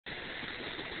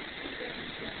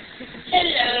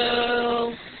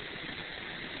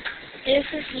This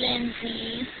is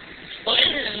Lindsay. Well, this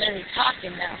isn't Lindsay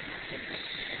talking now.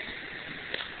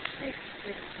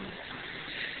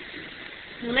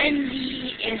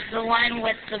 Lindsay is the one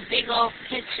with the big old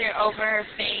picture over her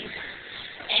face.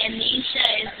 And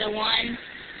Nisha is the one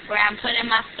where I'm putting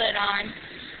my foot on.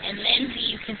 And Lindsay,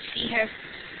 you can see her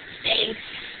face.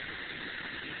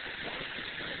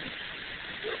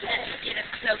 Let's get a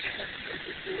close-up.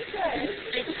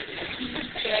 It's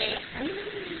TJ.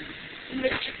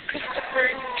 Mr. Christopher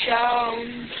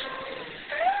Jones.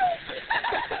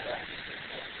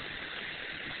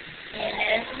 And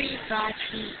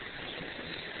everybody,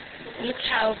 look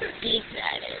how big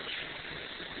that is.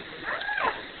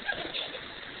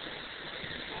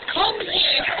 Come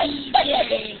here,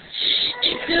 TJ.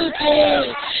 It's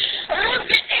okay. I'm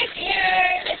here.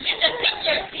 This is a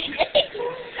picture, TJ.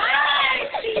 Hi,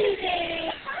 TJ.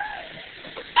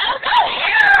 Oh, come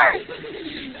here.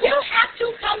 You have to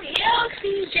come here,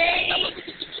 TJ.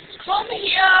 Come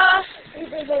here. Come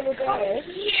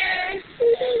here.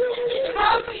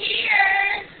 Come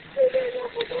here.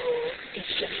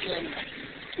 It's just Lindsay.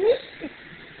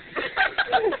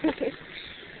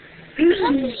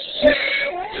 Come here.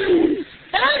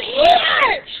 Come here.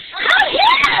 Come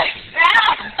here.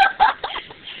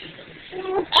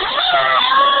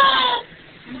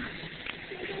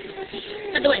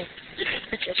 By the way, this is the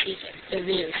picture of CJ, the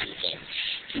real CJ.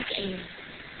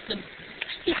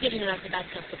 He's getting out of the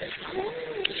bathtub with his mom.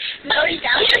 No, he's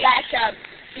out of the bathtub.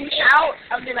 He's out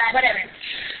of the bathtub. Whatever.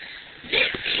 This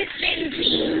is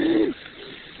Lindsay.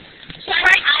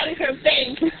 Right out of her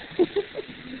bed.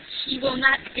 She will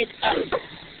not get up.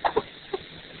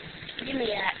 Give me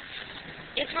that.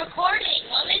 It's recording,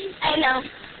 woman. I know.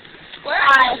 Where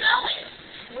are you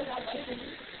going?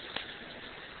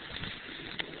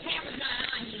 Camera's not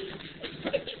on you.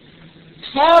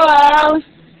 Hello.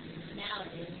 Now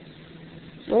it is.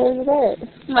 Where's it?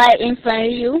 Right in front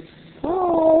of you.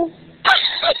 Oh.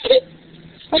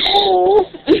 Hello.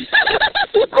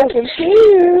 I can see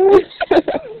you.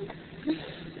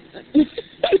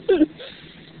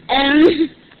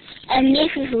 And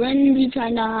this is Lindsay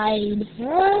trying to hide.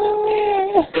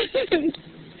 Oh.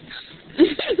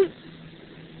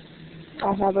 I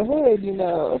have a hood, you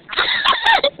know.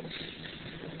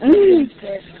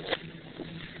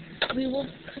 We will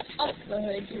cut off the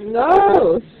hood.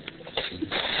 No.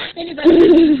 Anybody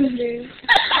wonder?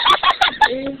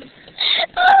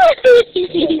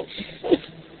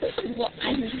 What?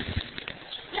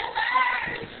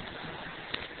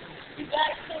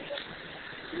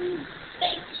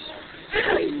 Thank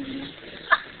you.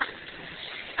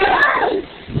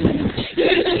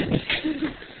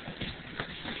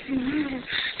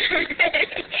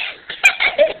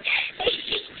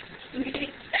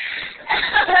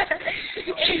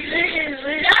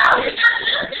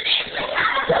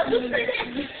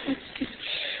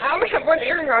 I only have one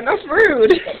earring on, that's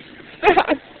rude.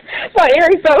 My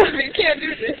earring fell off, you can't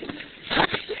do this.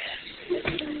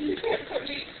 You can't put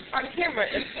me on camera.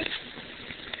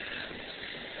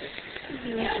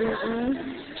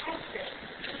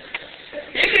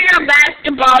 This is a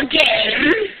basketball game.